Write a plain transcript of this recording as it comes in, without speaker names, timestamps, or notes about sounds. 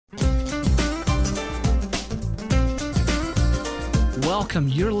welcome.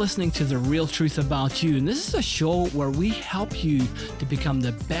 You're listening to The Real Truth About You, and this is a show where we help you to become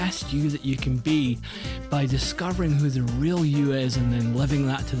the best you that you can be by discovering who the real you is and then living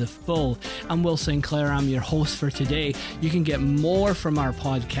that to the full. I'm Will St. Clair. I'm your host for today. You can get more from our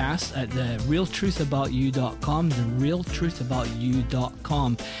podcast at therealtruthaboutyou.com,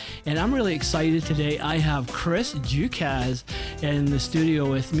 therealtruthaboutyou.com. And I'm really excited today. I have Chris Juchacz in the studio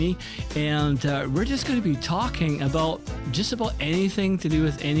with me, and we're just going to be talking about just about anything to do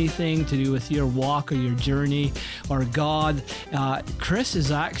with your walk or your journey or God. Chris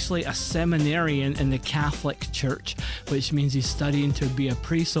is actually a seminarian in the Catholic Church, which means he's studying to be a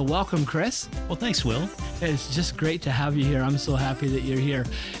priest. So welcome, Chris. Well, thanks, Will. It's just great to have you here. I'm so happy that you're here.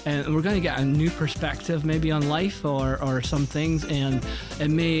 And we're going to get a new perspective maybe on life or some things, and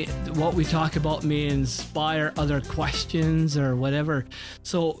what we talk about may inspire other questions or whatever.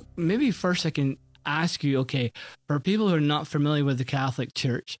 So maybe first I can ask you, okay, for people who are not familiar with the Catholic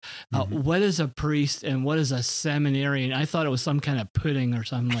Church, what is a priest and what is a seminarian? I thought it was some kind of pudding or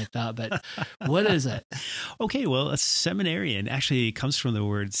something like that, but what is it? Okay, well, a seminarian actually comes from the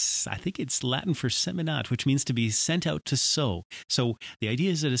words, I think it's Latin for seminat, which means to be sent out to sow. So the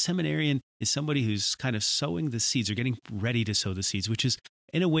idea is that a seminarian is somebody who's kind of sowing the seeds or getting ready to sow the seeds, which is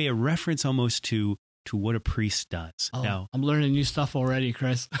in a way a reference almost to what a priest does. Oh, now, I'm learning new stuff already,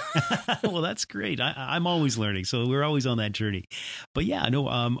 Chris. Well, that's great. I'm always learning, so we're always on that journey. But yeah, no,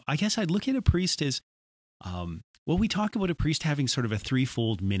 I guess I'd look at a priest as, we talk about a priest having sort of a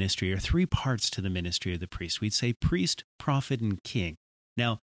threefold ministry or three parts to the ministry of the priest. We'd say priest, prophet, and king.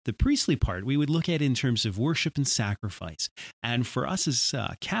 Now, the priestly part we would look at in terms of worship and sacrifice. And for us as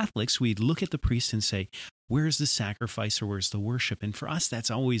Catholics, we'd look at the priest and say, where's the sacrifice or where's the worship? And for us, that's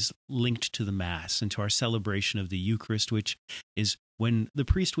always linked to the Mass and to our celebration of the Eucharist, which is when the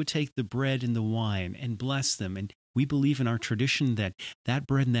priest would take the bread and the wine and bless them. And we believe in our tradition that that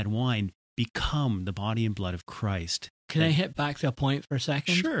bread and that wine become the body and blood of Christ. Can I hit back to a point for a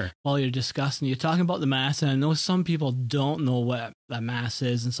second? Sure. While you're discussing, you're talking about the Mass, and I know some people don't know what the Mass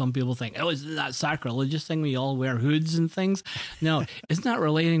is, and some people think, oh, is that sacrilegious thing we all wear hoods and things? No, isn't that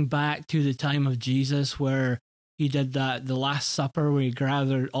relating back to the time of Jesus where he did that, the Last Supper, where he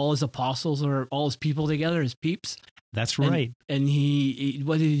gathered all his apostles or all his people together, his peeps? That's right. And he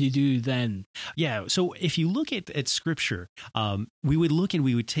what did he do then? Yeah. So if you look at Scripture, we would look and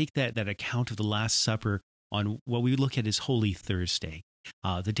we would take that account of the Last Supper on what we would look at as Holy Thursday,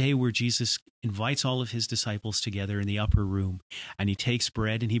 the day where Jesus invites all of his disciples together in the upper room, and he takes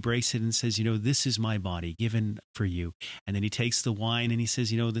bread and he breaks it and says, this is my body given for you. And then he takes the wine and he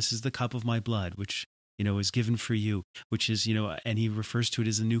says, this is the cup of my blood, which is given for you, which is, and he refers to it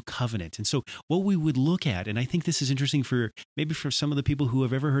as a new covenant. And so what we would look at, and I think this is interesting for some of the people who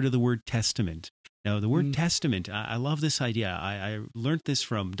have ever heard of the word testament. Now, the word testament, I love this idea. I learned this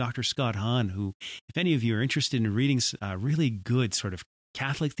from Dr. Scott Hahn, who, if any of you are interested in reading a really good sort of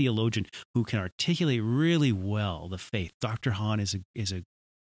Catholic theologian who can articulate really well the faith, Dr. Hahn is a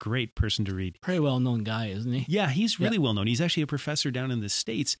great person to read. Pretty well-known guy, isn't he? Yeah, he's really well-known. He's actually a professor down in the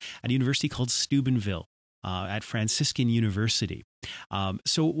States at a university called Steubenville at Franciscan University.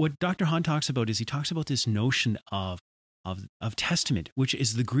 So what Dr. Hahn talks about is he talks about this notion of testament, which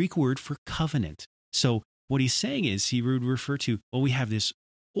is the Greek word for covenant. So what he's saying is he would refer to, we have this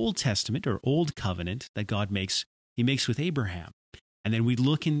Old Testament or Old Covenant that God makes with Abraham. And then we'd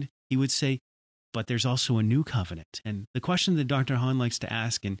look and he would say, but there's also a new covenant. And the question that Dr. Hahn likes to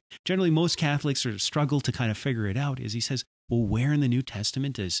ask, and generally most Catholics struggle to kind of figure it out, is he says, well, where in the New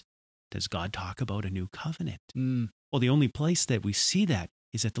Testament does God talk about a new covenant? Well, the only place that we see that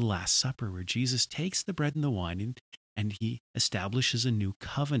is at the Last Supper, where Jesus takes the bread and the wine and he establishes a new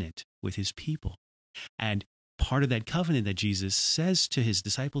covenant with his people. And part of that covenant that Jesus says to his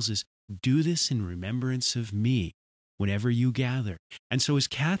disciples is, do this in remembrance of me whenever you gather. And so as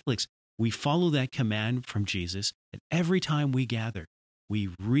Catholics, we follow that command from Jesus, and every time we gather, we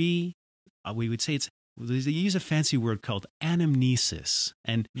would say they use a fancy word called anamnesis.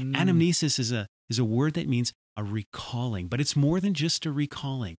 And anamnesis is a word that means a recalling, but it's more than just a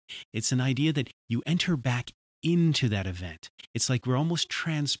recalling. It's an idea that you enter back into that event. It's like we're almost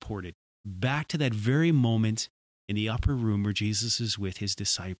transported back to that very moment in the upper room where Jesus is with his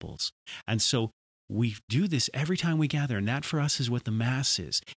disciples. And so we do this every time we gather, and that for us is what the Mass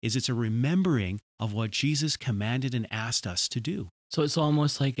is it's a remembering of what Jesus commanded and asked us to do. So it's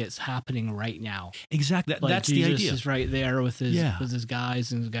almost like it's happening right now. Exactly. Like that's Jesus the idea. is right there with his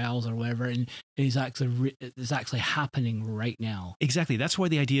guys and his gals or whatever, and It's actually happening right now. Exactly. That's why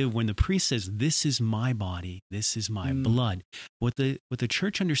the idea of when the priest says, "This is my body, this is my blood," what the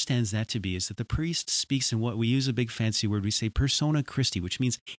church understands that to be is that the priest speaks in what we use a big fancy word. We say persona Christi, which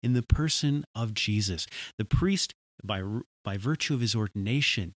means in the person of Jesus. The priest, by virtue of his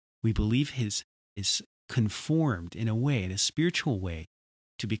ordination, we believe is conformed in a way, in a spiritual way,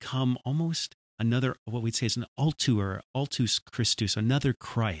 to become almost another, what we'd say is an altus Christus, another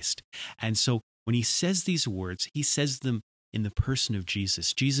Christ. And so when he says these words, he says them in the person of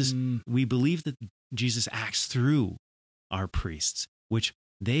Jesus. We believe that Jesus acts through our priests, which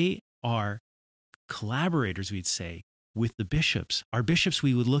they are collaborators, we'd say, with the bishops. Our bishops,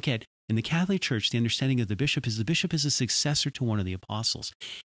 we would look at in the Catholic Church, the understanding of the bishop is a successor to one of the apostles.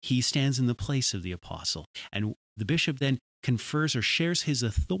 He stands in the place of the apostle. And the bishop then confers or shares his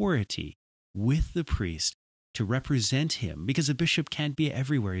authority with the priest to represent him, because a bishop can't be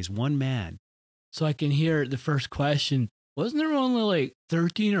everywhere. He's one man. So I can hear the first question. Wasn't there only like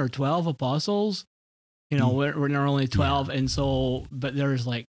 13 or 12 apostles? You know, when there are only 12. Yeah. And so, but there's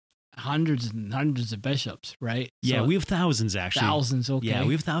like hundreds and hundreds of bishops, right? Yeah, so, we have thousands, actually. Thousands, okay. Yeah,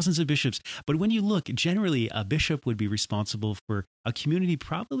 we have thousands of bishops. But when you look, generally, a bishop would be responsible for a community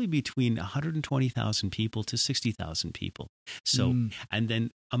probably between 120,000 people to 60,000 people. So, and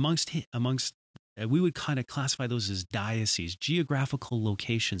then amongst we would kind of classify those as dioceses, geographical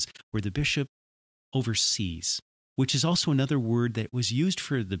locations where the bishop oversees, which is also another word that was used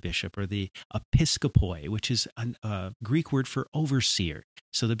for the bishop, or the episkopoi, which is a Greek word for overseer.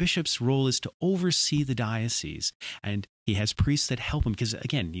 So the bishop's role is to oversee the diocese, and he has priests that help him because,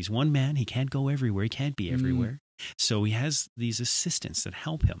 again, he's one man. He can't go everywhere. He can't be everywhere. So he has these assistants that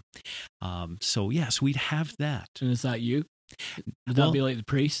help him. So we'd have that. And is that you? Would that be like the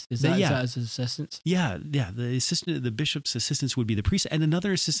priest? Is that his assistants? Yeah. The bishop's assistants would be the priest, and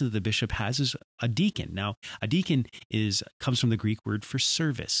another assistant that the bishop has is a deacon. Now, a deacon comes from the Greek word for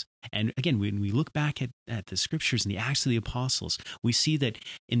service. And again, when we look back at the scriptures and the Acts of the Apostles, we see that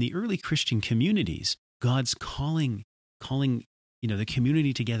in the early Christian communities, God's calling the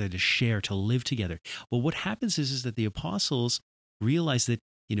community together to share, to live together. Well, what happens is that the apostles realize that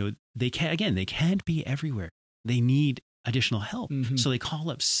they can't be everywhere. They need additional help. So they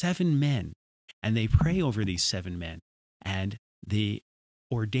call up 7 men and they pray over these 7 men and they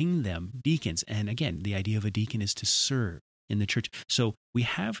ordain them deacons. And again, the idea of a deacon is to serve in the church. So we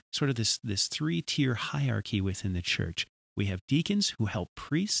have sort of this 3-tier hierarchy within the church. We have deacons who help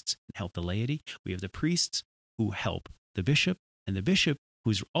priests and help the laity. We have the priests who help the bishop, and the bishop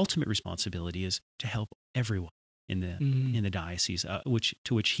whose ultimate responsibility is to help everyone in the diocese, which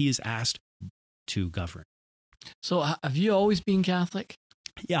he is asked to govern. So have you always been Catholic?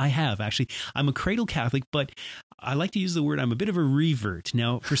 Yeah, I have, actually. I'm a cradle Catholic, but I like to use the word I'm a bit of a revert.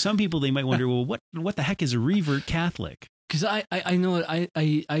 Now, for some people, they might wonder, well, what the heck is a revert Catholic? Because I know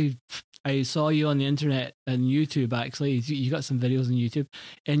I saw you on the internet and YouTube, actually. You got some videos on YouTube,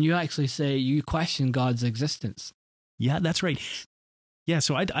 and you actually say you question God's existence. Yeah, that's right. Yeah,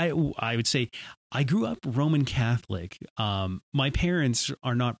 so I would say I grew up Roman Catholic. My parents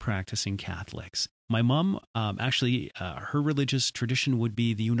are not practicing Catholics. My mom, actually, her religious tradition would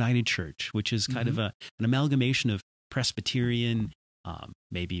be the United Church, which is kind of an amalgamation of Presbyterian,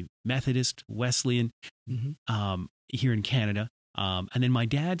 maybe Methodist, Wesleyan, here in Canada. And then my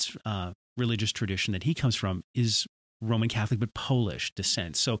dad's religious tradition that he comes from is Roman Catholic, but Polish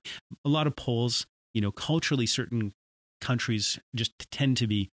descent. So a lot of Poles, culturally, certain countries just tend to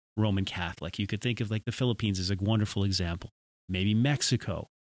be Roman Catholic. You could think of like the Philippines as a wonderful example, maybe Mexico.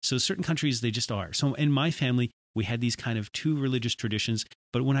 So certain countries, they just are. So in my family, we had these kind of 2 religious traditions.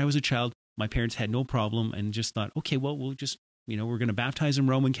 But when I was a child, my parents had no problem and just thought, okay, well, we'll just, we're going to baptize them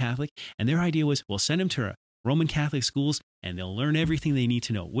Roman Catholic. And their idea was, we'll send them to Roman Catholic schools and they'll learn everything they need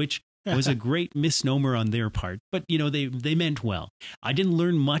to know, which was a great misnomer on their part. But, they meant well. I didn't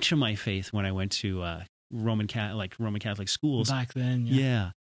learn much of my faith when I went to Roman Catholic schools. Back then,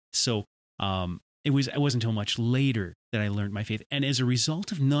 yeah. So it wasn't until much later that I learned my faith. And as a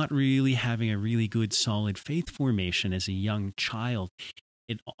result of not really having a really good, solid faith formation as a young child,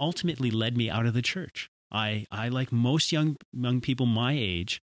 it ultimately led me out of the church. I like most young people my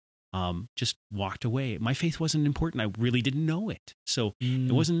age, just walked away. My faith wasn't important. I really didn't know it. So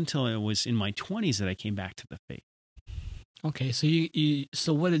it wasn't until I was in my 20s that I came back to the faith. Okay, so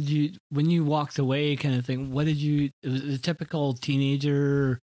so what did you, when you walked away kind of thing, what did you, it was a typical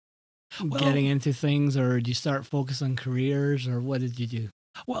teenager getting into things, or did you start focus on careers, or what did you do?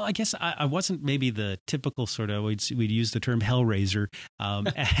 Well, I guess I wasn't maybe the typical sort of, we'd use the term hellraiser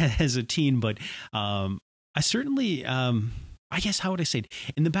as a teen, but I certainly, I guess, how would I say it?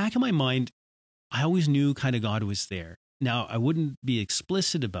 In the back of my mind, I always knew kind of God was there. Now, I wouldn't be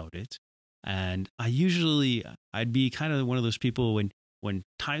explicit about it. And I'd be kind of one of those people when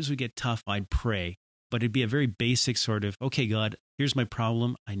times would get tough, I'd pray, but it'd be a very basic sort of, okay, God, here's my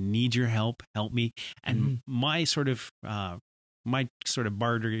problem. I need your help. Help me. And my sort of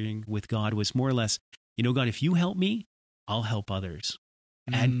bartering with God was more or less, God, if you help me, I'll help others.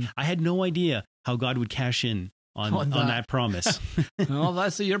 And I had no idea how God would cash in on that promise. Well,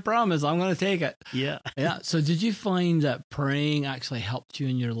 that's your promise. I'm going to take it. Yeah. Yeah. So did you find that praying actually helped you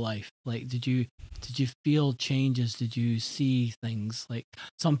in your life? Like, did you feel changes? Did you see things? Like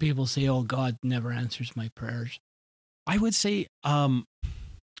some people say, oh, God never answers my prayers. I would say, I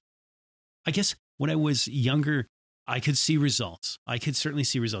guess when I was younger, I could see results. I could certainly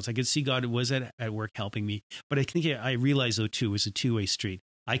see results. I could see God was at work helping me. But I think I realized, though, too, it was a two-way street.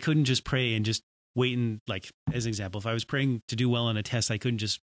 I couldn't just pray and just wait and, like, as an example, if I was praying to do well on a test, I couldn't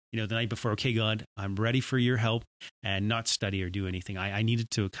just, the night before, okay, God, I'm ready for your help, and not study or do anything. I needed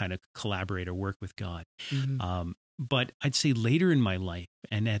to kind of collaborate or work with God. But I'd say later in my life,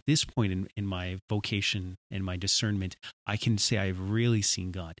 and at this point in my vocation and my discernment, I can say I've really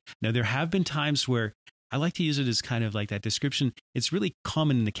seen God. Now, there have been times where I like to use it as kind of like that description. It's really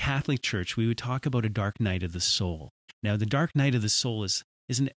common in the Catholic Church. We would talk about a dark night of the soul. Now, the dark night of the soul is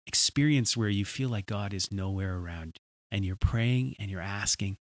an experience where you feel like God is nowhere around, and you're praying and you're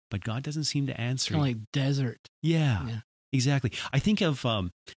asking, but God doesn't seem to answer. Kind of like desert. Yeah, exactly. I think of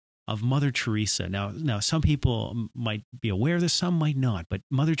Mother Teresa. Now, some people might be aware of this, some might not. But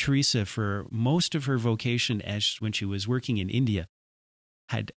Mother Teresa, for most of her vocation, when she was working in India,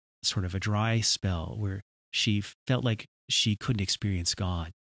 had sort of a dry spell where she felt like she couldn't experience God.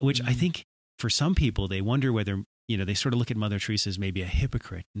 Which I think for some people, they wonder whether they sort of look at Mother Teresa as maybe a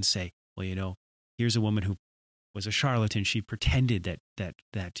hypocrite and say, well, here's a woman who was a charlatan. She pretended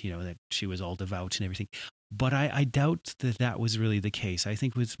that she was all devout and everything. But I doubt that was really the case. I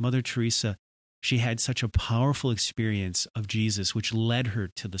think with Mother Teresa, she had such a powerful experience of Jesus, which led her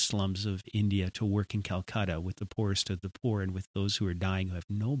to the slums of India to work in Calcutta with the poorest of the poor and with those who are dying who have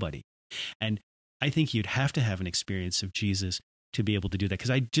nobody. And I think you'd have to have an experience of Jesus to be able to do that,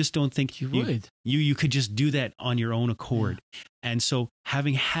 because I just don't think you could just do that on your own accord. And so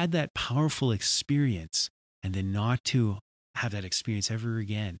having had that powerful experience and then not to have that experience ever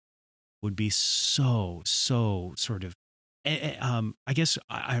again would be so sort of, I guess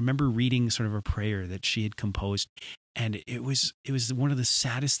I remember reading sort of a prayer that she had composed, and it was one of the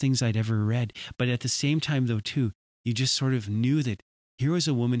saddest things I'd ever read. But at the same time, though, too, you just sort of knew that here was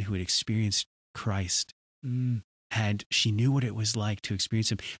a woman who had experienced Christ, and she knew what it was like to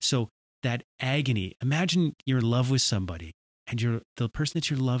experience him. So that agony, imagine you're in love with somebody, and the person that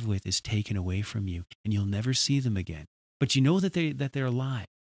you're in love with is taken away from you, and you'll never see them again. But you know that they're alive.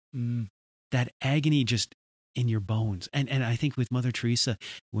 That agony just in your bones. And I think with Mother Teresa,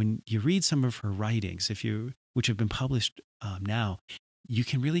 when you read some of her writings, which have been published now, you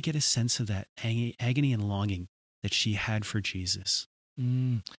can really get a sense of that agony and longing that she had for Jesus.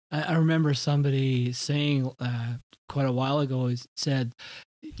 I remember somebody saying quite a while ago, he said,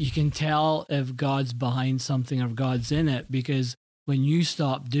 you can tell if God's behind something or God's in it, because when you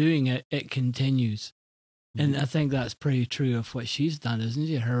stop doing it, it continues. And I think that's pretty true of what she's done, isn't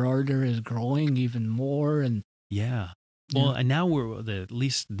it? Her order is growing even more. And well, and now at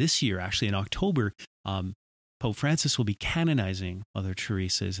least this year, actually in October, Pope Francis will be canonizing Mother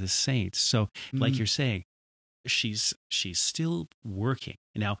Teresa as a saint. So like you're saying, she's still working.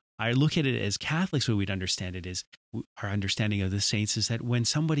 Now, I look at it as Catholics, what we'd understand it is, our understanding of the saints is that when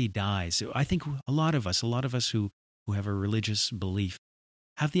somebody dies, I think a lot of us who have a religious belief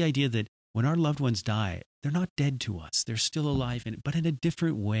have the idea that when our loved ones die, they're not dead to us. They're still alive, but in a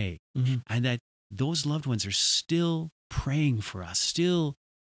different way. And that those loved ones are still praying for us, still,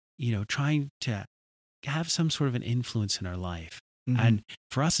 trying to have some sort of an influence in our life. And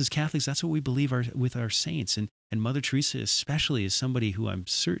for us as Catholics, that's what we believe with our saints. And Mother Teresa especially is somebody who I'm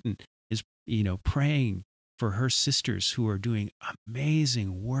certain is, praying for her sisters who are doing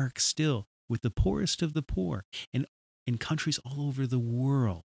amazing work still with the poorest of the poor and in countries all over the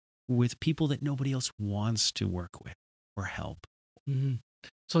world, with people that nobody else wants to work with or help.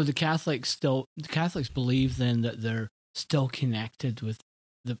 So the Catholics believe then that they're still connected with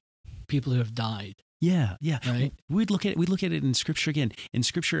the people who have died. Yeah. Right. We'd look at it in Scripture again. In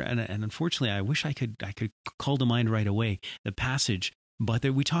Scripture, and unfortunately, I wish I could call to mind right away the passage, but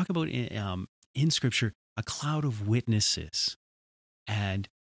that we talk about in Scripture a cloud of witnesses, and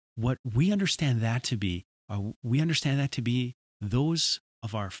what we understand that to be those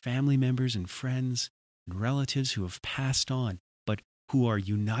of our family members and friends and relatives who have passed on, but who are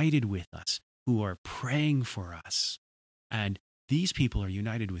united with us who are praying for us. And these people are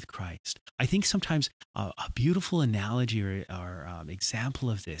united with Christ. I think sometimes a beautiful analogy or example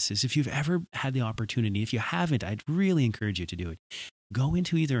of this is, if you've ever had the opportunity, if you haven't, I'd really encourage you to do it. Go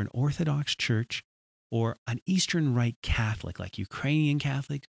into either an Orthodox church or an Eastern Rite Catholic, like Ukrainian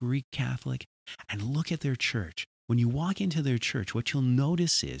Catholic, Greek Catholic, and look at their church. When you walk into their church, what you'll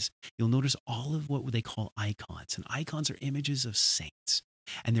notice is, you'll notice all of what they call icons. And icons are images of saints.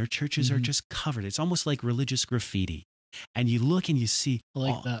 And their churches are just covered. It's almost like religious graffiti. And you look and you see... I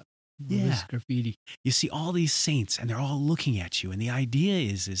like that. Religious graffiti. You see all these saints, and they're all looking at you. And the idea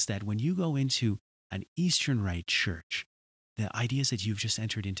is that when you go into an Eastern Rite church, the idea is that you've just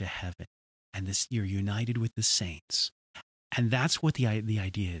entered into heaven. And you're united with the saints. And that's what the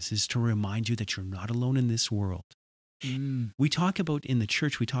idea is to remind you that you're not alone in this world. We talk about, in the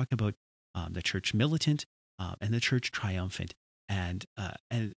church, we talk about the church militant and the church triumphant. And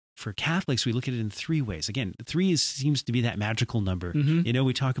for Catholics, we look at it in three ways. Again, three seems to be that magical number. You know,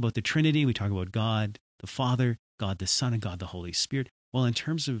 we talk about the Trinity, we talk about God the Father, God the Son, and God the Holy Spirit. Well, in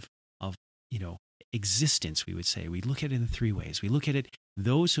terms of you know, existence, we would say, we look at it in three ways. We look at it,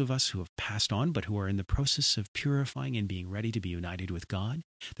 those of us who have passed on, but who are in the process of purifying and being ready to be united with God.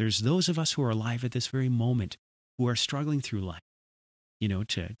 There's those of us who are alive at this very moment, who are struggling through life, you know,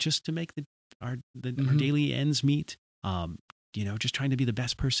 to make our daily ends meet, you know, just trying to be the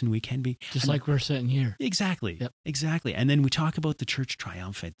best person we can be. Just like we're sitting here. Exactly. Yep. Exactly. And then we talk about the church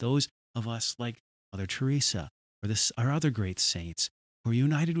triumphant, those of us like Mother Teresa or other great saints who are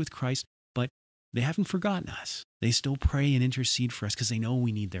united with Christ, but they haven't forgotten us. They still pray and intercede for us because they know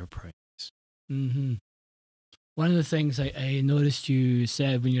we need their prayers. One of the things I noticed you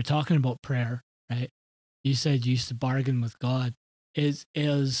said when you're talking about prayer, right? You said you used to bargain with God. Is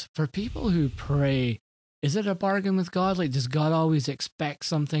for people who pray, is it a bargain with God? Like, does God always expect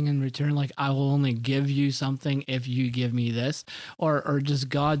something in return? Like, I will only give you something if you give me this? Or does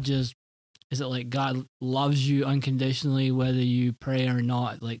God is it like God loves you unconditionally whether you pray or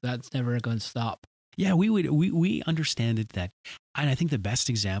not? Like, that's never going to stop. Yeah, we understand it that, and I think the best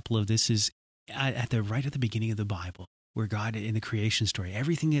example of this is right at the beginning of the Bible, where God, in the creation story,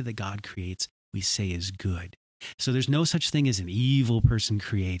 everything that God creates, we say is good. So there's no such thing as an evil person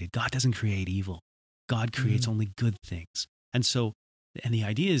created. God doesn't create evil. God creates only good things. And the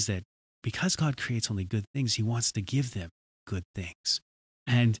idea is that because God creates only good things, he wants to give them good things.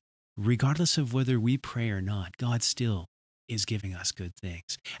 And regardless of whether we pray or not, God still is giving us good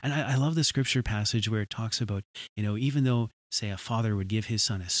things. And I love the scripture passage where it talks about, you know, even though, say, a father would give his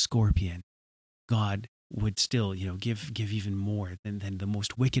son a scorpion, God would still, you know, give even more than the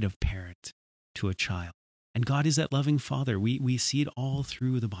most wicked of parents to a child. And God is that loving father. We see it all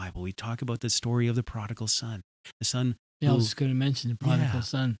through the Bible. We talk about the story of the prodigal son. The son. Yeah, I was going to mention the prodigal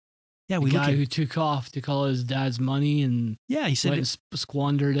son. Yeah, the guy who took off to call his dad's money and he said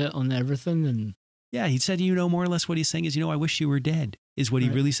squandered it on everything. And he said, you know, more or less what he's saying is, you know, I wish you were dead, is what he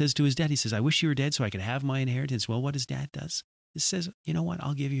really says to his dad. He says, I wish you were dead so I could have my inheritance. Well, what his dad does is says, you know what,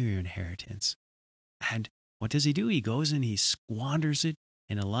 I'll give you your inheritance. And what does he do? He goes and he squanders it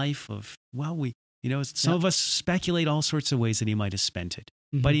in a life of, well, some of us speculate all sorts of ways that he might have spent it,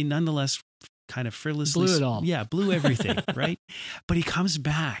 but he nonetheless kind of frivolously blew it all. Yeah, blew everything, right? But he comes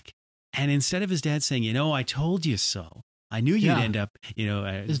back, and instead of his dad saying, you know, I told you so, I knew you'd end up, you know,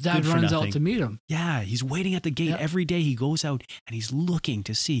 his dad runs out to meet him. Yeah, he's waiting at the gate every day. He goes out and he's looking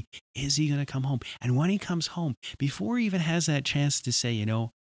to see, is he going to come home? And when he comes home, before he even has that chance to say, you know,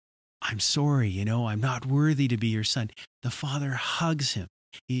 I'm sorry, you know, I'm not worthy to be your son, the father hugs him.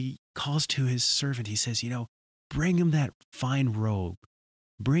 He calls to his servant. He says, you know, bring him that fine robe.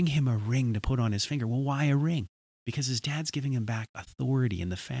 Bring him a ring to put on his finger. Well, why a ring? Because his dad's giving him back authority in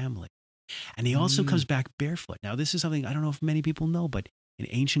the family. And he also comes back barefoot. Now, this is something I don't know if many people know, but in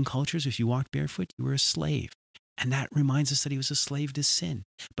ancient cultures, if you walked barefoot, you were a slave. And that reminds us that he was a slave to sin.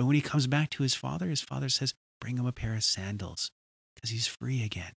 But when he comes back to his father says, bring him a pair of sandals because he's free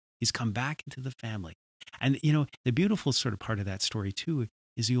again. He's come back into the family. And, you know, the beautiful sort of part of that story, too,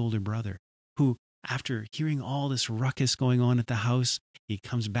 is the older brother who, after hearing all this ruckus going on at the house, he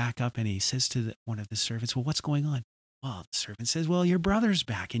comes back up and he says to one of the servants, well, what's going on? Well, the servant says, well, your brother's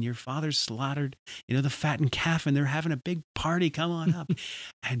back and your father's slaughtered, you know, the fattened calf and they're having a big party. Come on up.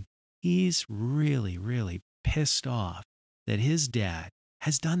 And he's really, really pissed off that his dad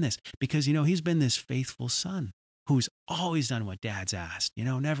has done this because, you know, he's been this faithful son who's always done what dad's asked, you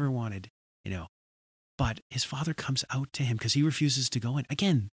know, never wanted, you know, but his father comes out to him because he refuses to go in.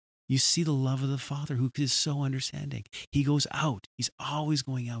 Again, you see the love of the father who is so understanding. He goes out. He's always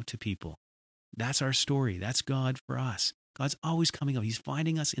going out to people. That's our story. That's God for us. God's always coming up. He's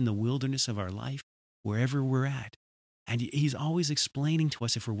finding us in the wilderness of our life, wherever we're at. And he's always explaining to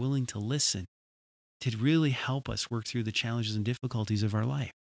us, if we're willing to listen, to really help us work through the challenges and difficulties of our life.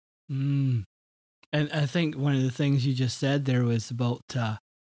 Mm. And I think one of the things you just said there was about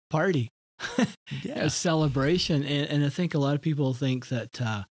party, Yeah. a celebration. And I think a lot of people think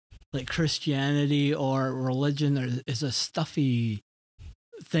that like Christianity or religion is a stuffy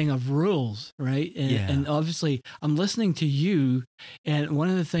thing of rules, right? And obviously I'm listening to you, and one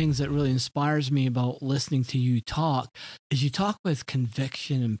of the things that really inspires me about listening to you talk is you talk with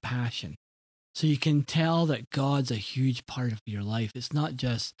conviction and passion. So you can tell that God's a huge part of your life. It's not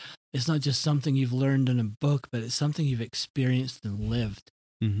just something you've learned in a book, but it's something you've experienced and lived.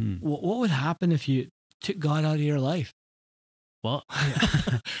 Mm-hmm. What would happen if you took God out of your life? Well,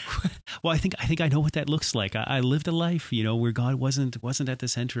 well, I think I know what that looks like. I lived a life, where God wasn't at the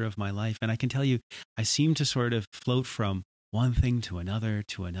center of my life, and I can tell you, I seem to sort of float from one thing to another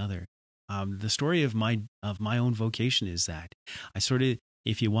to another. The story of my own vocation is that I sort of,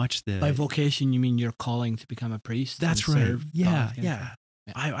 if you watch By vocation, you mean your calling to become a priest? That's right. Yeah.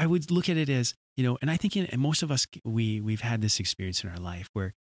 I would look at it as, and I think and most of us, we've had this experience in our life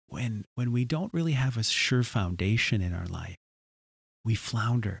where when we don't really have a sure foundation in our life, we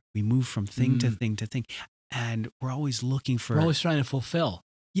flounder. We move from thing to thing to thing. And we're always looking for... We're always trying to fulfill.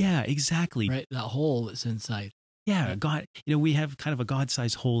 Yeah, exactly. Right? That hole that's inside. Yeah, right. God, we have kind of a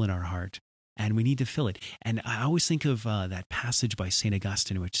God-sized hole in our heart, and we need to fill it. And I always think of that passage by St.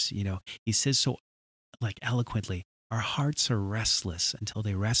 Augustine, which, he says so eloquently, our hearts are restless until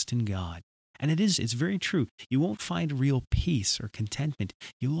they rest in God. And it's very true. You won't find real peace or contentment.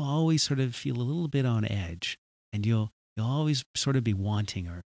 You'll always sort of feel a little bit on edge, and you'll always sort of be wanting.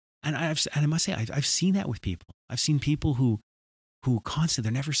 And I must say, I've seen that with people. I've seen people who constantly,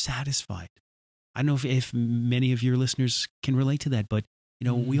 they're never satisfied. I don't know if many of your listeners can relate to that, but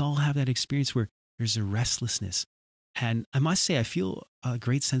we all have that experience where there's a restlessness. And I must say, I feel a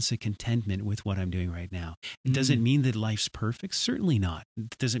great sense of contentment with what I'm doing right now. It doesn't mean that life's perfect. Certainly not.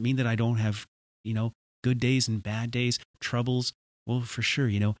 It doesn't mean that I don't have, good days and bad days, troubles. Well, for sure,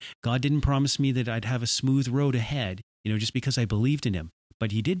 God didn't promise me that I'd have a smooth road ahead, just because I believed in him.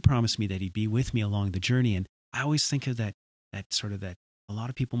 But he did promise me that he'd be with me along the journey. And I always think of that a lot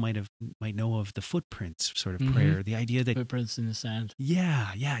of people might know of the footprints sort of prayer, the idea that footprints in the sand.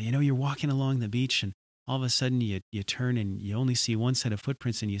 Yeah. You're walking along the beach, and all of a sudden you turn and you only see one set of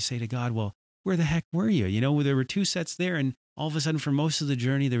footprints, and you say to God, well, where the heck were you? There were two sets there, and all of a sudden for most of the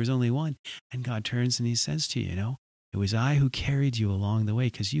journey, there was only one. And God turns and he says to you, it was I who carried you along the way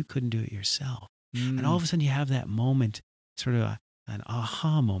because you couldn't do it yourself. And all of a sudden you have that moment, sort of an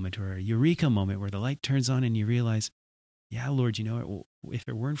aha moment or a eureka moment where the light turns on and you realize, yeah, Lord, if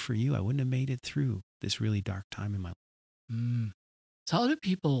it weren't for you, I wouldn't have made it through this really dark time in my life. So how do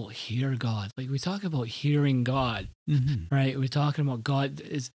people hear God? Like we talk about hearing God, right? We're talking about God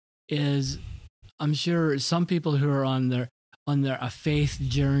is I'm sure some people who are on their a faith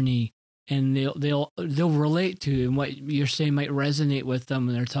journey, and they'll relate to, and what you're saying might resonate with them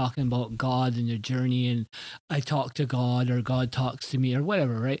when they're talking about God and their journey, and I talk to God or God talks to me or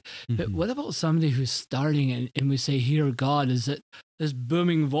whatever, right? But what about somebody who's starting and we say hear God? Is it this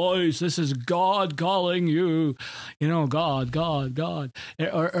booming voice? This is God calling you, God,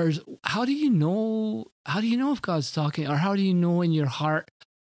 or how do you know if God's talking, or how do you know in your heart?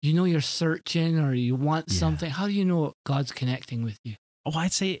 You're searching or you want something. How do you know God's connecting with you? Oh,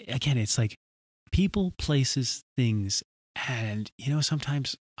 I'd say, again, it's like people, places, things. And,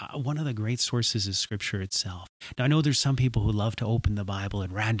 sometimes one of the great sources is Scripture itself. Now, I know there's some people who love to open the Bible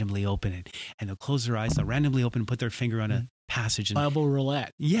and randomly open it, and they'll close their eyes, they'll randomly open and put their finger on a passage. And, Bible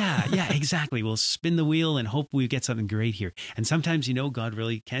roulette. Yeah, exactly. We'll spin the wheel and hope we get something great here. And sometimes, God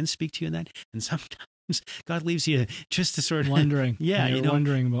really can speak to you in that. And sometimes God leaves you just to sort of wondering. Yeah, you're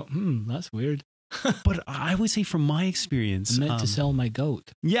wondering about, that's weird. But I would say from my experience, I meant to sell my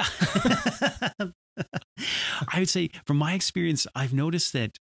goat. Yeah. I would say from my experience, I've noticed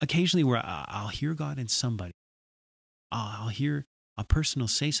that occasionally where I'll hear God in somebody, I'll hear a person will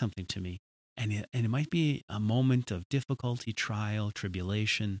say something to me, and it might be a moment of difficulty, trial,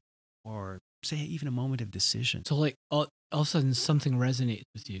 tribulation, or say even a moment of decision. So like all of a sudden something resonates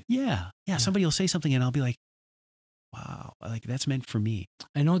with you. Yeah. Somebody will say something and I'll be like, wow, like that's meant for me.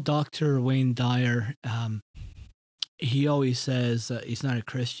 I know Dr. Wayne Dyer, he always says that he's not a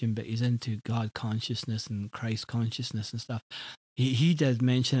Christian, but he's into God consciousness and Christ consciousness and stuff. He did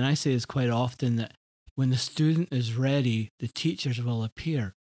mention, and I say this quite often, that when the student is ready, the teachers will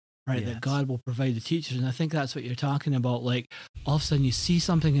appear. right? That God will provide the teachers. And I think that's what you're talking about. Like all of a sudden you see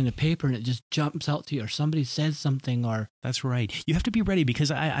something in the paper and it just jumps out to you, or somebody says something, or... That's right. You have to be ready,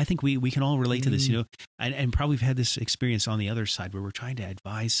 because I think we can all relate to this, and probably have had this experience on the other side where we're trying to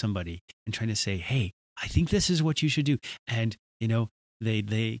advise somebody and trying to say, hey, I think this is what you should do. And,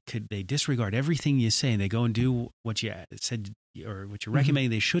 they disregard everything you say and they go and do what you said or what you're recommending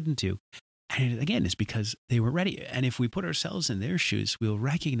they shouldn't do. And again, it's because they weren't ready. And if we put ourselves in their shoes, we'll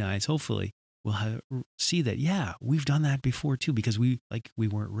recognize, hopefully, we'll see that, yeah, we've done that before too, because we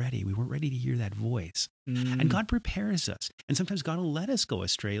weren't ready. We weren't ready to hear that voice. And God prepares us. And sometimes God will let us go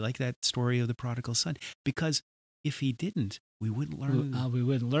astray, like that story of the prodigal son, because if he didn't, we wouldn't learn. We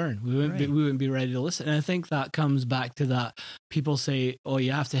wouldn't learn. We wouldn't be ready to listen. And I think that comes back to that. People say, oh,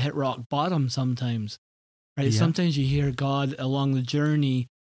 you have to hit rock bottom sometimes, right? Yeah. Sometimes you hear God along the journey,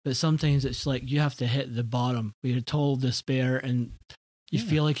 but sometimes it's like you have to hit the bottom. You're total despair and you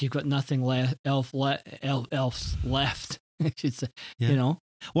feel like you've got nothing else left, I should say, Well,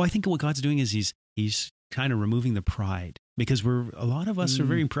 I think what God's doing is he's kind of removing the pride, because a lot of us are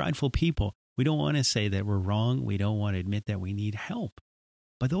very prideful people. We don't want to say that we're wrong. We don't want to admit that we need help.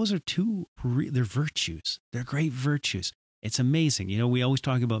 But those are they're virtues. They're great virtues. It's amazing. We always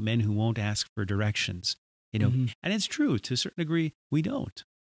talk about men who won't ask for directions, and it's true to a certain degree. We don't.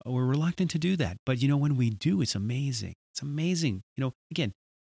 We're reluctant to do that. But, when we do, it's amazing. It's amazing. Again,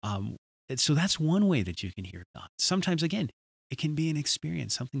 so that's one way that you can hear God. Sometimes, again, it can be an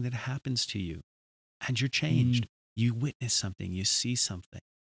experience, something that happens to you and you're changed. You witness something, you see something.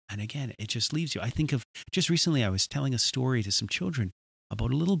 And again, it just leaves you. I think of just recently, I was telling a story to some children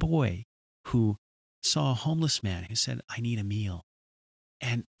about a little boy who saw a homeless man who said, I need a meal.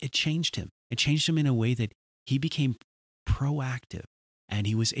 And it changed him. It changed him in a way that he became proactive and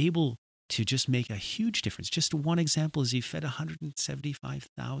he was able to just make a huge difference. Just one example is he fed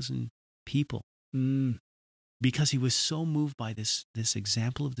 175,000 people because he was so moved by this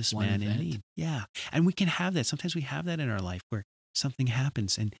example of this man in need. Yeah. And we can have that. Sometimes we have that in our life where something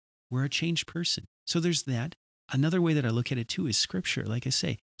happens and we're a changed person. So there's that. Another way that I look at it too is scripture. Like I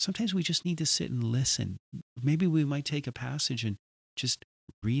say, sometimes we just need to sit and listen. Maybe we might take a passage and just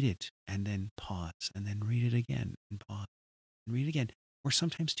read it and then pause and then read it again and pause and read it again. Or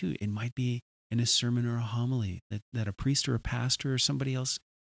sometimes too, it might be in a sermon or a homily that a priest or a pastor or somebody else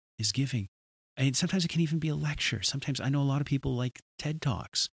is giving. And sometimes it can even be a lecture. Sometimes I know a lot of people like TED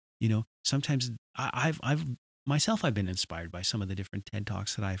Talks. Sometimes I've been inspired by some of the different TED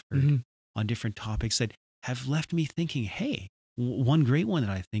Talks that I've heard on different topics that have left me thinking, hey, one great one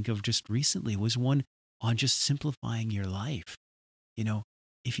that I think of just recently was one on just simplifying your life.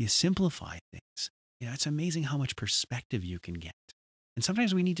 If you simplify things, it's amazing how much perspective you can get. And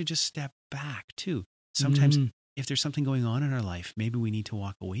sometimes we need to just step back too. Sometimes if there's something going on in our life, maybe we need to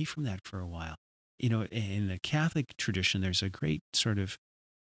walk away from that for a while. In the Catholic tradition, there's a great sort of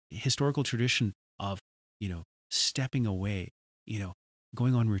historical tradition of, stepping away,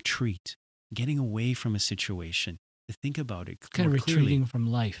 going on retreat, getting away from a situation to think about it. Kind of retreating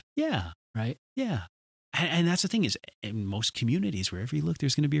from life. Yeah. Right? Yeah. And that's the thing is, in most communities, wherever you look,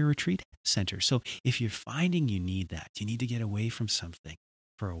 there's going to be a retreat center. So if you're finding you need that, you need to get away from something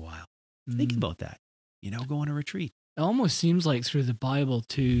for a while. Think about that. Go on a retreat. It almost seems like through the Bible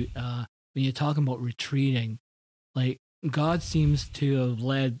too, when you're talking about retreating, like God seems to have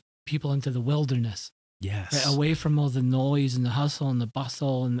led people into the wilderness. Yes. Right, away from all the noise and the hustle and the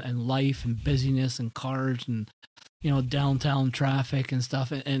bustle and life and busyness and cars and, downtown traffic and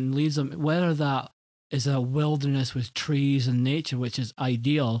stuff, and leads them, whether that is a wilderness with trees and nature, which is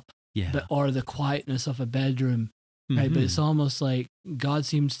ideal, or the quietness of a bedroom, right? But it's almost like God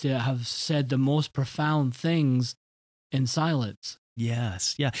seems to have said the most profound things in silence.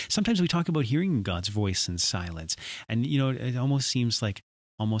 Yes. Yeah. Sometimes we talk about hearing God's voice in silence. And, it almost seems like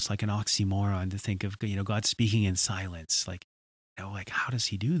an oxymoron to think of, God speaking in silence. Like how does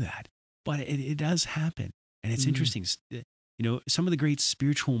he do that? But it does happen. And it's interesting. Some of the great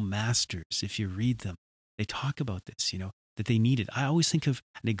spiritual masters, if you read them, they talk about this, that they need it. I always think of,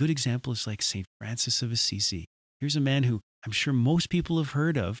 and a good example is like St. Francis of Assisi. Here's a man who I'm sure most people have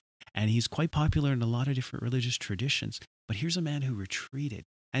heard of, and he's quite popular in a lot of different religious traditions. But here's a man who retreated.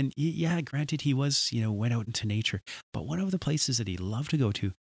 And granted, he was, went out into nature. But one of the places that he loved to go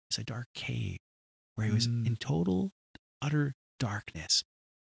to is a dark cave where he was in total, utter darkness.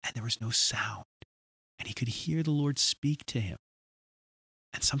 And there was no sound. And he could hear the Lord speak to him.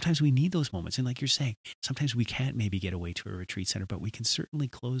 And sometimes we need those moments. And like you're saying, sometimes we can't maybe get away to a retreat center, but we can certainly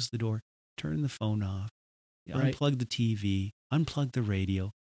close the door, turn the phone off, unplug the TV, unplug the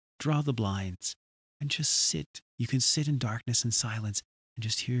radio, draw the blinds, and just sit. You can sit in darkness and silence and and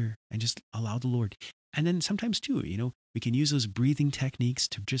just hear and just allow the Lord. And then sometimes too, we can use those breathing techniques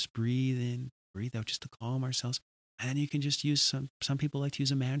to just breathe in, breathe out, just to calm ourselves. And then you can just use some people like to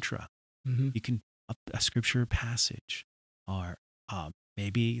use a mantra. Mm-hmm. You can, a scripture passage, or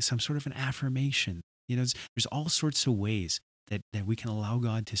maybe some sort of an affirmation. There's all sorts of ways that we can allow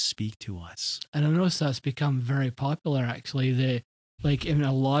God to speak to us. And I noticed that's become very popular, actually. Like in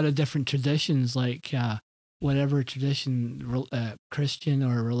a lot of different traditions, like whatever tradition, Christian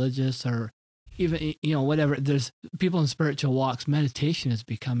or religious or even, whatever, there's people in spiritual walks, meditation is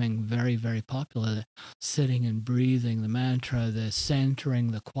becoming very, very popular. The sitting and breathing, the mantra, the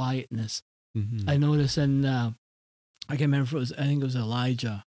centering, the quietness. Mm-hmm. I noticed in, I can't remember if I think it was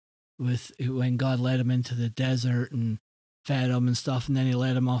Elijah, when God led him into the desert and fed him and stuff, and then he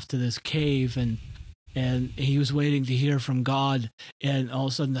led him off to this cave, and he was waiting to hear from God, and all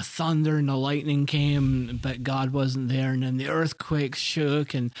of a sudden the thunder and the lightning came, but God wasn't there, and then the earthquake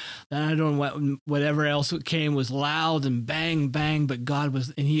shook, and then I don't know whatever else came was loud and bang, bang, but God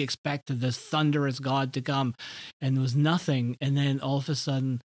was, and he expected this thunderous God to come, and there was nothing, and then all of a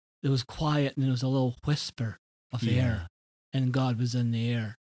sudden there was quiet, and there was a little whisper of air, and God was in the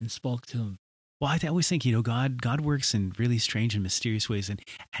air and spoke to him. Well, I always think, God works in really strange and mysterious ways.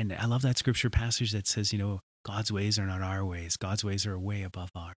 And I love that scripture passage that says, God's ways are not our ways. God's ways are way above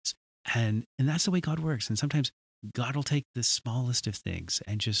ours. And that's the way God works. And sometimes God will take the smallest of things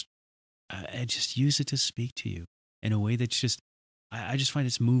and just use it to speak to you in a way that's just, I just find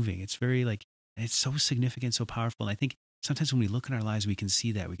it's moving. It's very it's so significant, so powerful. And I think sometimes when we look in our lives, we can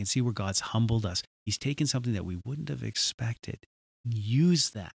see that. We can see where God's humbled us. He's taken something that we wouldn't have expected, use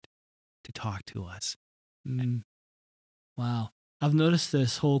that to talk to us. Wow. I've noticed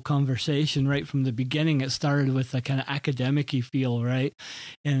this whole conversation right from the beginning. It started with a kind of academic-y feel, right?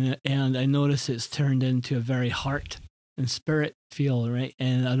 And I notice it's turned into a very heart and spirit feel, right?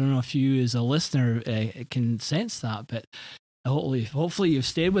 And I don't know if you as a listener can sense that, but hopefully you've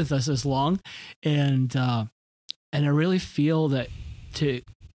stayed with us as long. And I really feel that to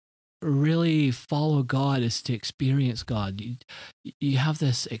really follow God is to experience God. You have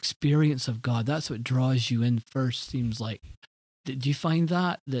this experience of God. That's what draws you in first, seems like. Did you find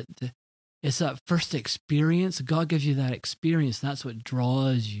that it's that first experience? God gives you that experience. That's what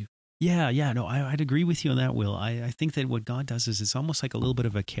draws you. Yeah. No, I'd agree with you on that, Will. I think that what God does is it's almost like a little bit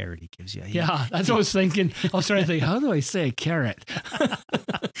of a carrot he gives you. That's what I was thinking. I was trying to think, how do I say a carrot?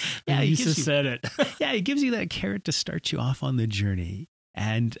 Yeah, he just said it. Yeah, he gives you that carrot to start you off on the journey.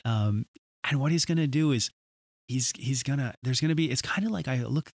 And what he's going to do is it's kind of like, I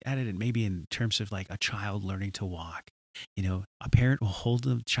look at it maybe in terms of like a child learning to walk. A parent will hold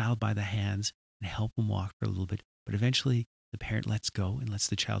the child by the hands and help them walk for a little bit, but eventually the parent lets go and lets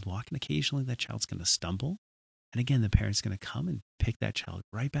the child walk. And occasionally that child's going to stumble. And again, the parent's going to come and pick that child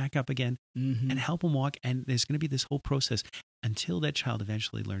right back up again and help them walk. And there's going to be this whole process until that child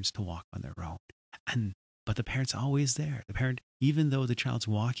eventually learns to walk on their own. But the parent's always there. The parent, even though the child's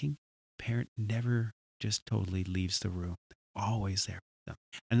walking, the parent never just totally leaves the room. They're always there with them.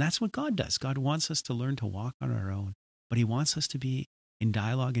 And that's what God does. God wants us to learn to walk on our own, but he wants us to be in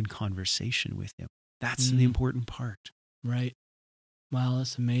dialogue and conversation with him. That's the important part. Right. Wow,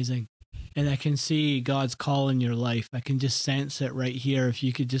 that's amazing. And I can see God's call in your life. I can just sense it right here. If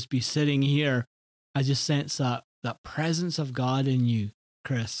you could just be sitting here, I just sense that presence of God in you,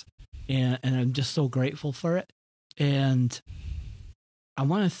 Chris. And I'm just so grateful for it. And I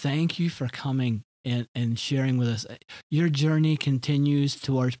want to thank you for coming and sharing with us. Your journey continues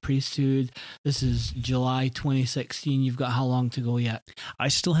towards priesthood. This is July 2016. You've got how long to go yet? I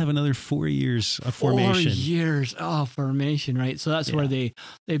still have another 4 years of formation. 4 years. Oh, formation, right? So that's where they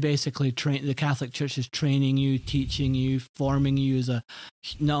basically train, the Catholic Church is training you, teaching you, forming you as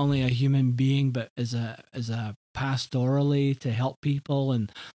not only a human being, but as a pastorally to help people.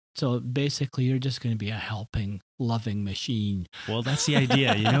 And so basically you're just going to be a helping, loving machine. Well, that's the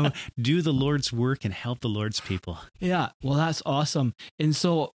idea, do the Lord's work and help the Lord's people. Yeah. Well, that's awesome. And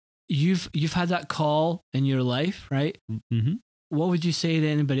so you've had that call in your life, right? Mm-hmm. What would you say to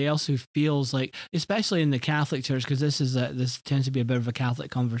anybody else who feels like, especially in the Catholic Church, because this tends to be a bit of a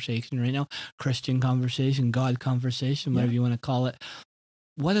Catholic conversation right now, Christian conversation, God conversation, whatever you want to call it.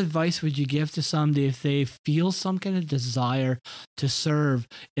 What advice would you give to somebody if they feel some kind of desire to serve,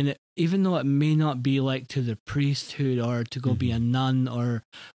 and even though it may not be like to the priesthood or to go be a nun, or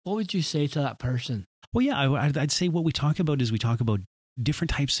what would you say to that person? Well, yeah, I'd say what we talk about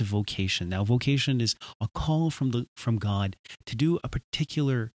different types of vocation. Now, vocation is a call from God to do a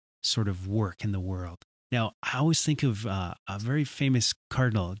particular sort of work in the world. Now, I always think of a very famous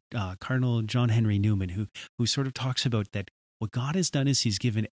cardinal, Cardinal John Henry Newman, who sort of talks about that What God has done is he's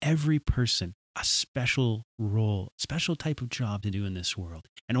given every person a special role, special type of job to do in this world,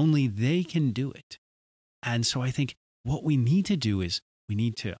 and only they can do it. And so I think what we need to do is we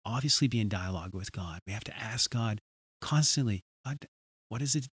need to obviously be in dialogue with God. We have to ask God constantly, God, what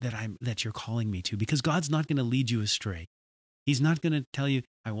is it that you're calling me to? Because God's not going to lead you astray. He's not going to tell you,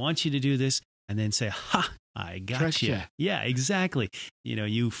 I want you to do this, and then say, ha, I got you. Yeah, exactly.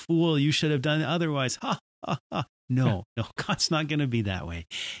 You fool, you should have done it otherwise. Ha, ha, ha. No, God's not going to be that way.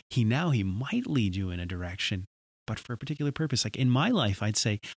 He might lead you in a direction, but for a particular purpose. Like in my life, I'd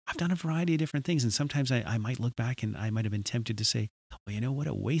say I've done a variety of different things. And sometimes I might look back and I might have been tempted to say, well, you know what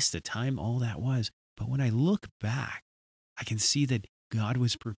a waste of time all that was. But when I look back, I can see that God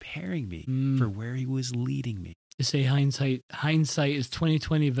was preparing me for where he was leading me. You say hindsight is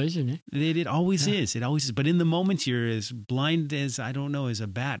 20/20 vision. Eh? It always is. It always is. But in the moment, you're as blind as, I don't know, as a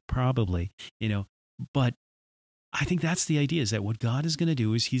bat, probably, but I think that's the idea, is that what God is going to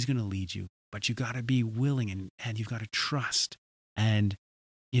do is he's going to lead you, but you got to be willing and you've got to trust. And,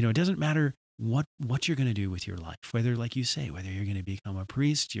 it doesn't matter what you're going to do with your life, whether, like you say, whether you're going to become a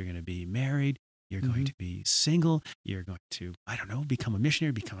priest, you're going to be married, you're going to be single, you're going to, I don't know, become a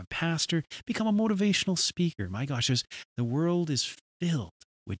missionary, become a pastor, become a motivational speaker. My gosh, the world is filled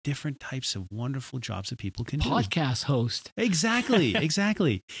with different types of wonderful jobs that people can do. Podcast host. Exactly.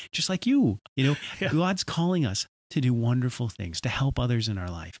 Just like you, God's calling us to do wonderful things, to help others in our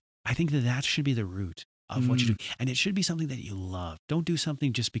life. I think that should be the root of what you do. And it should be something that you love. Don't do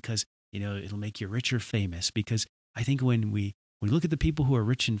something just because, it'll make you rich or famous. Because I think when we look at the people who are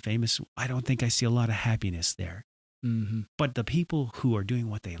rich and famous, I don't think I see a lot of happiness there. But the people who are doing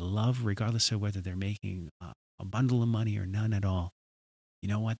what they love, regardless of whether they're making a bundle of money or none at all, you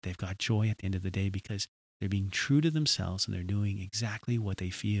know what? They've got joy at the end of the day because they're being true to themselves and they're doing exactly what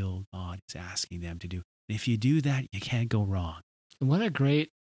they feel God is asking them to do. If you do that, you can't go wrong. What a great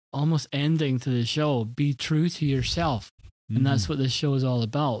almost ending to the show. Be true to yourself. And that's what this show is all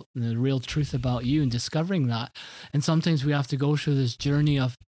about. The real truth about you and discovering that. And sometimes we have to go through this journey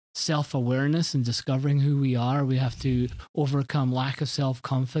of self-awareness and discovering who we are. We have to overcome lack of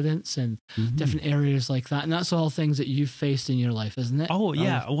self-confidence and different areas like that. And that's all things that you've faced in your life, isn't it? Oh,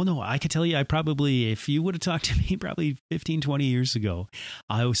 yeah. Well, no, I could tell you, if you would have talked to me probably 15, 20 years ago,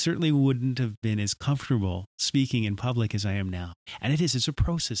 I certainly wouldn't have been as comfortable speaking in public as I am now. And it's a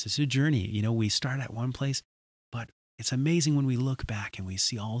process. It's a journey. We start at one place, but it's amazing when we look back and we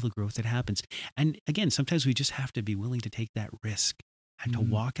see all the growth that happens. And again, sometimes we just have to be willing to take that risk and to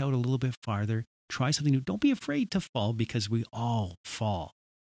walk out a little bit farther, try something new. Don't be afraid to fall, because we all fall.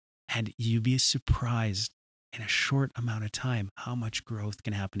 And you'd be surprised in a short amount of time how much growth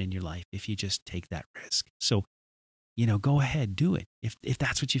can happen in your life if you just take that risk. So, go ahead, do it. If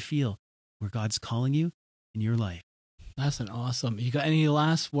that's what you feel, where God's calling you in your life. That's an awesome. You got any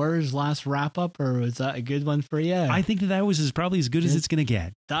last words, last wrap up, or was that a good one for you? I think that was probably as good as it's going to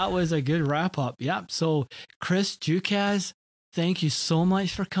get. That was a good wrap up. Yep. So Chris Juchacz, thank you so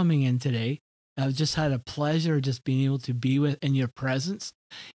much for coming in today. I've just had a pleasure just being able to be in your presence.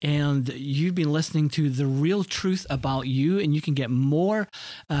 And you've been listening to The Real Truth About You, and you can get more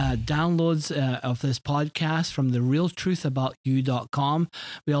downloads of this podcast from therealtruthaboutyou.com.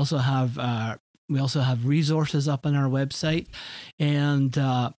 We also have resources up on our website, and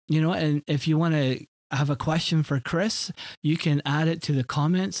and if you want to have a question for Chris, you can add it to the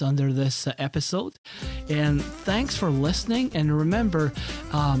comments under this episode. And thanks for listening. And remember,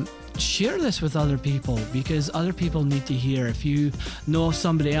 share this with other people, because other people need to hear. If you know of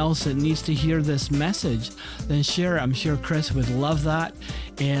somebody else that needs to hear this message, then share it. I'm sure Chris would love that.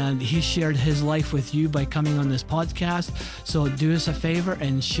 And he shared his life with you by coming on this podcast. So do us a favor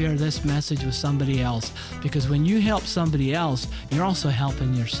and share this message with somebody else, because when you help somebody else, you're also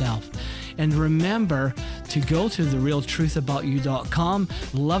helping yourself. And remember to go to therealtruthaboutyou.com.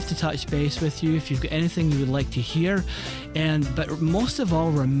 Love to touch base with you if you've got anything you would like to hear. But most of all,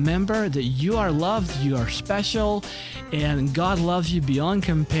 remember that you are loved, you are special, and God loves you beyond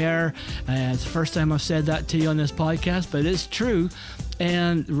compare. It's the first time I've said that to you on this podcast, but it's true.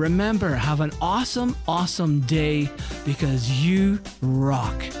 And remember, have an awesome, awesome day, because you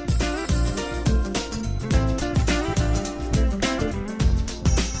rock.